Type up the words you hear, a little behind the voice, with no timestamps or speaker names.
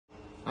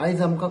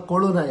आज आमकां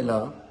कळून आयला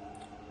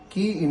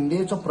की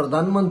इंडियेचो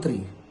प्रधानमंत्री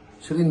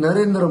Shri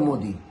Narendra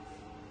Modi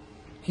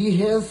he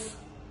has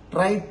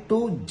tried to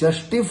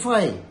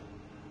justify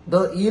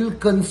the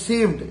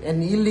ill-conceived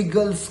and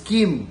illegal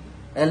scheme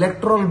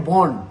electoral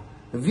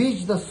bond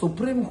which the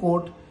Supreme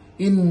Court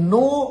in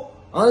no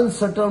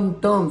uncertain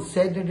terms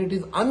said that it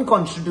is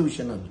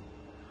unconstitutional.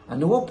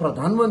 And what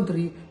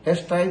Pradhanmantri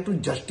has tried to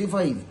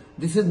justify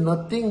this is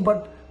nothing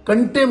but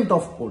contempt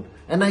of court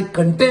and I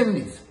condemn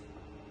this.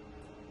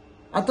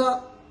 आता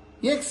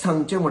एक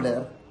सांगचे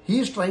म्हळ्यार he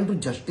is trying to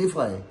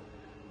justify,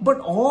 but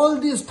all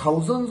these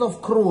thousands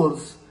of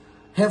crores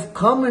have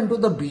come into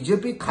the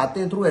BJP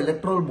khate through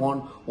electoral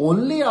bond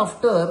only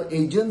after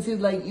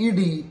agencies like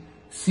ED,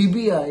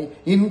 CBI,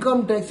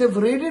 income tax have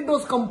raided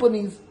those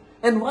companies.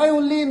 And why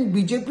only in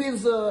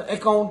BJP's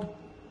account?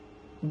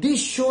 This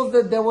shows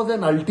that there was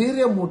an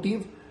ulterior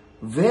motive,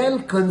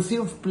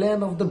 well-conceived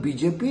plan of the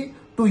BJP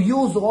to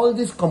use all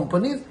these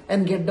companies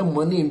and get the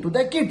money into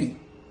their kitty.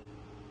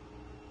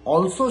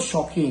 Also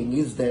shocking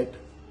is that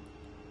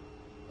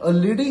a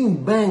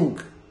leading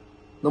bank,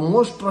 the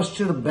most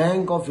trusted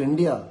bank of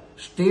India,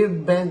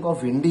 State Bank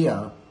of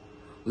India,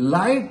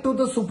 lied to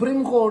the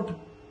Supreme Court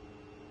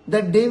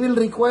that they will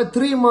require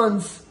 3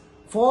 months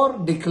for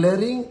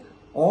declaring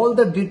all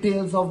the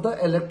details of the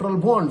electoral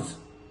bonds.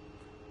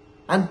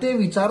 And they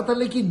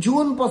विचारताले की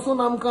जून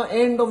पासून आमकां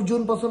end of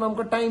June पासून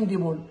आमकां time दी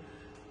म्हूण.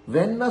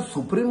 When the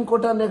Supreme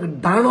Courtan एक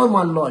दाणो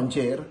मारलो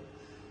हांचेर,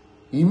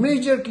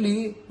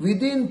 immediately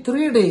within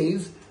 3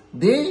 days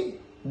they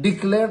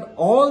declared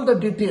all the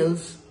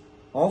details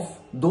of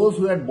those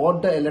who had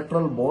bought the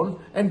electoral bond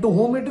and to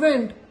whom it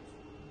went.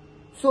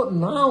 So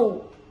now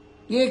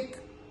एक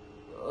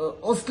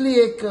असली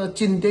एक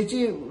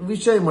चिंतेची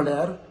विषय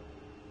म्हळ्यार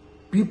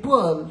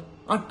people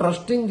are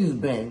trusting this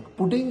bank,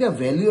 putting their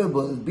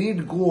valuables, be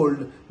it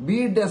gold,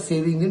 be it their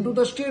savings into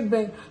the state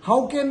bank.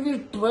 How can we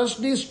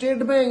trust this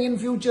state bank in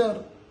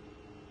future?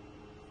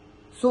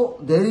 So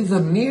there is a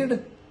need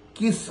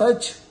कि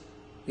such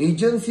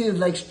agencies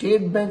like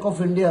State Bank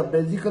of India,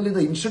 basically the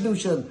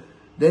institution,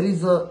 there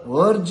is a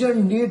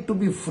urgent need to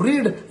be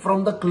freed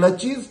from the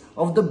clutches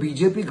of the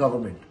BJP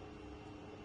government.